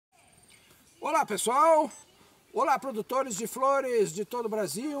Olá pessoal, olá produtores de flores de todo o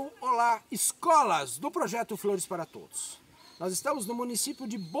Brasil, olá escolas do Projeto Flores para Todos. Nós estamos no município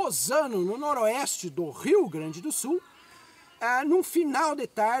de Bozano, no noroeste do Rio Grande do Sul. Num final de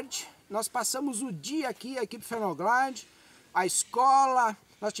tarde, nós passamos o dia aqui, a Equipe Phenoglad, a escola,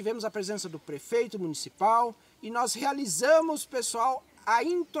 nós tivemos a presença do prefeito municipal e nós realizamos, pessoal, a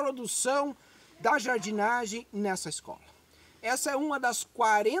introdução da jardinagem nessa escola. Essa é uma das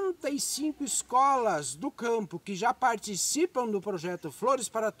 45 escolas do campo que já participam do Projeto Flores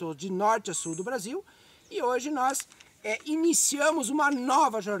para Todos, de norte a sul do Brasil, e hoje nós iniciamos uma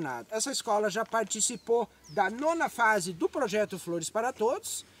nova jornada. Essa escola já participou da 9ª fase do Projeto Flores para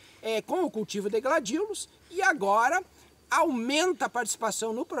Todos, com o cultivo de gladiolos, e agora aumenta a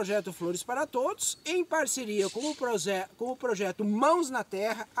participação no Projeto Flores para Todos, em parceria com o projeto Mãos na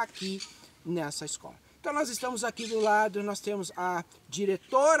Terra, aqui nessa escola. Então nós estamos aqui do lado, nós temos a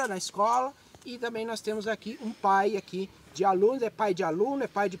diretora na escola e também nós temos aqui um pai aqui de aluno, é pai de aluno, é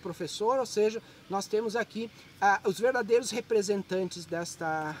pai de professor, ou seja, nós temos aqui os verdadeiros representantes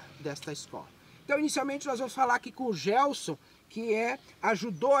desta escola. Então inicialmente nós vamos falar aqui com o Gelson, que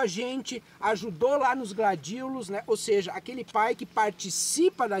ajudou a gente, ajudou lá nos gladiolos, né? Ou seja, aquele pai que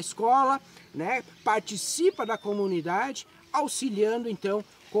participa da escola, né? Participa da comunidade, auxiliando então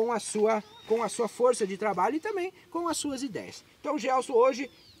com a sua força de trabalho e também com as suas ideias. Então, Gelson,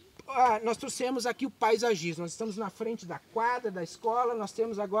 hoje nós trouxemos aqui o paisagismo. Nós estamos na frente da quadra da escola, nós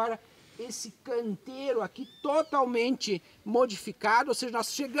temos agora esse canteiro aqui totalmente modificado, ou seja,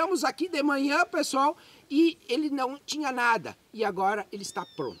 nós chegamos aqui de manhã, pessoal, e ele não tinha nada, e agora ele está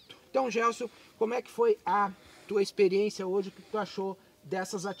pronto. Então, Gelson, como é que foi a tua experiência hoje, o que tu achou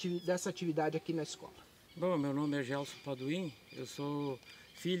dessa atividade aqui na escola? Bom, meu nome é Gelson Paduim, eu sou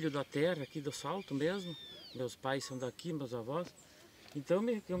filho da terra aqui do Salto mesmo, meus pais são daqui, meus avós. Então,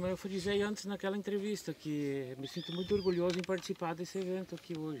 como eu frisei antes naquela entrevista, que me sinto muito orgulhoso em participar desse evento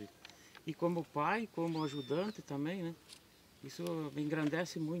aqui hoje. E como pai, como ajudante também, né? Isso me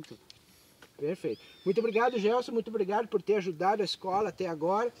engrandece muito. Perfeito. Muito obrigado, Gelson, muito obrigado por ter ajudado a escola até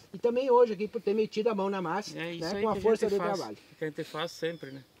agora e também hoje aqui por ter metido a mão na massa, né, com a força do trabalho. Que a gente faz sempre,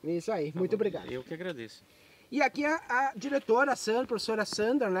 né? Isso aí, muito obrigado. Eu que agradeço. E aqui a diretora, a professora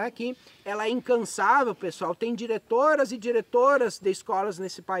Sandra, né, que ela é incansável, pessoal. Tem diretoras e diretoras de escolas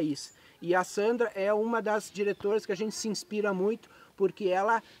nesse país. E a Sandra é uma das diretoras que a gente se inspira muito, porque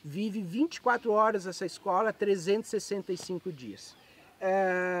ela vive 24 horas essa escola, 365 dias.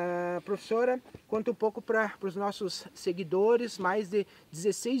 Professora, conta um pouco para os nossos seguidores, mais de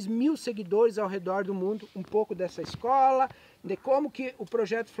 16 mil seguidores ao redor do mundo, um pouco dessa escola, de como que o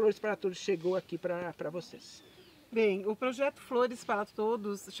Projeto Flores para Todos chegou aqui para vocês. Bem, o Projeto Flores para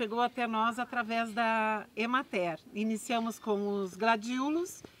Todos chegou até nós através da Emater. Iniciamos com os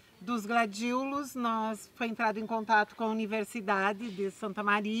gladiolos, dos gladiolos nós foi entrado em contato com a Universidade de Santa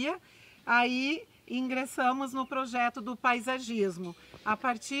Maria, aí ingressamos no projeto do paisagismo. A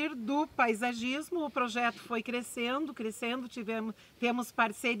partir do paisagismo, o projeto foi crescendo, temos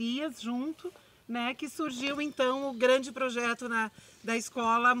parcerias junto, né, que surgiu então o grande projeto da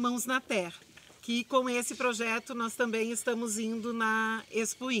escola Mãos na Terra, que com esse projeto nós também estamos indo na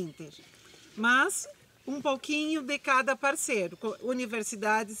Expo Inter. Mas um pouquinho de cada parceiro,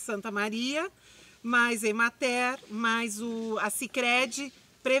 Universidade de Santa Maria, mais Emater, mais a Sicredi,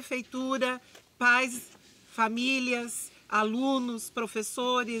 Prefeitura, pais, famílias, alunos,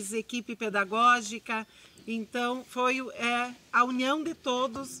 professores, equipe pedagógica. Então foi a união de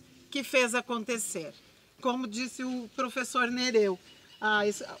todos que fez acontecer. Como disse o professor Nereu,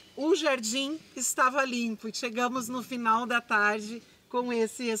 o jardim estava limpo e chegamos no final da tarde com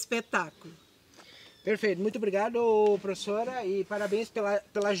esse espetáculo. Perfeito, muito obrigado, professora, e parabéns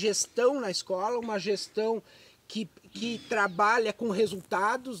pela gestão na escola, uma gestão que trabalha com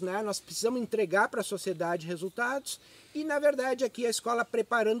resultados, né? Nós precisamos entregar para a sociedade resultados e, na verdade, aqui a escola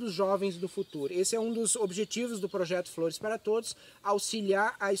preparando os jovens do futuro. Esse é um dos objetivos do Projeto Flores para Todos,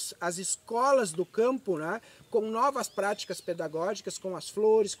 auxiliar as escolas do campo, né? Com novas práticas pedagógicas, com as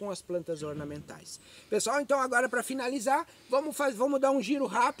flores, com as plantas ornamentais. Pessoal, então agora para finalizar, vamos dar um giro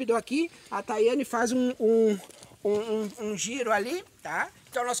rápido aqui. A Tayane faz um giro ali, tá?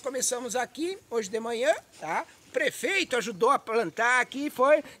 Então nós começamos aqui hoje de manhã, tá? O prefeito ajudou a plantar aqui,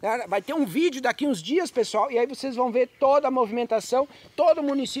 vai ter um vídeo daqui uns dias, pessoal, e aí vocês vão ver toda a movimentação, todo o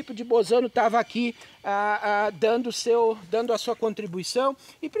município de Bozano estava aqui dando a sua contribuição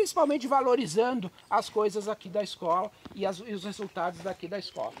e principalmente valorizando as coisas aqui da escola e os resultados daqui da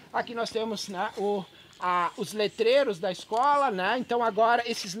escola. Aqui nós temos, né, os letreiros da escola, né? Então agora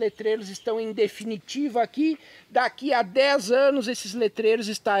esses letreiros estão em definitivo aqui. Daqui a 10 anos esses letreiros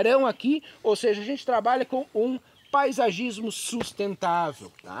estarão aqui, ou seja, a gente trabalha com um paisagismo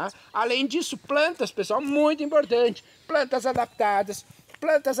sustentável, tá? Além disso, plantas, pessoal, muito importante. Plantas adaptadas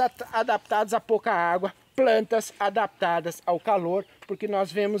a pouca água, plantas adaptadas ao calor, porque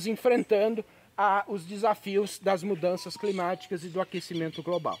nós vemos enfrentando os desafios das mudanças climáticas e do aquecimento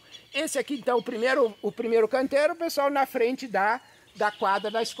global. Esse aqui, então, o primeiro canteiro, pessoal, na frente da quadra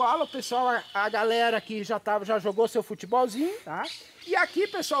da escola. O pessoal, a galera aqui já jogou seu futebolzinho, tá? E aqui,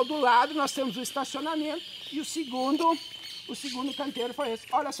 pessoal, do lado nós temos o estacionamento e o segundo canteiro foi esse.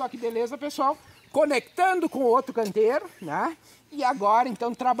 Olha só que beleza, pessoal. Conectando com o outro canteiro, né? E agora,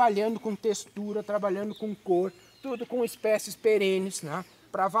 então, trabalhando com textura, trabalhando com cor, tudo com espécies perenes, né?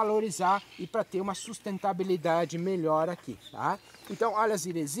 Para valorizar e para ter uma sustentabilidade melhor aqui, tá? Então, olha as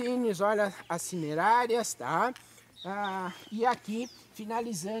iresinhas, olha as cinerárias, tá? E aqui,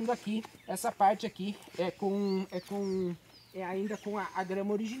 finalizando aqui, essa parte aqui é ainda com a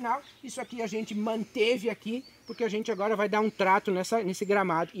grama original. Isso aqui a gente manteve aqui, porque a gente agora vai dar um trato nesse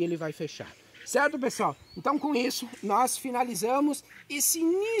gramado e ele vai fechar. Certo, pessoal? Então, com isso, nós finalizamos esse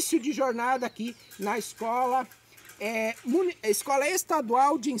início de jornada aqui na escola, Escola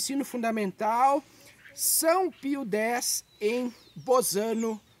Estadual de Ensino Fundamental, São Pio X, em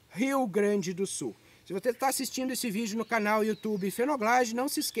Bozano, Rio Grande do Sul. Se você está assistindo esse vídeo no canal YouTube Phenoglad, não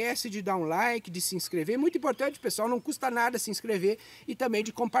se esquece de dar um like, de se inscrever. Muito importante, pessoal, não custa nada se inscrever e também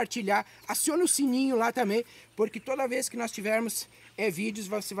de compartilhar. Acione o sininho lá também, porque toda vez que nós tivermos vídeos,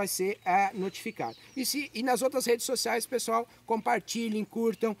 você vai ser notificado. E nas outras redes sociais, pessoal, compartilhem,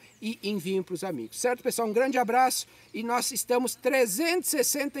 curtam e enviem para os amigos. Certo, pessoal? Um grande abraço e nós estamos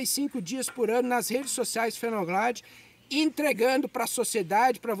 365 dias por ano nas redes sociais Phenoglad, entregando para a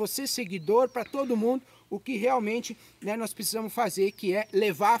sociedade, para você seguidor, para todo mundo, o que realmente, né, nós precisamos fazer, que é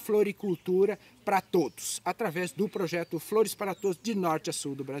levar a floricultura para todos, através do projeto Flores para Todos, de norte a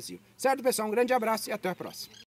sul do Brasil. Certo, pessoal? Um grande abraço e até a próxima.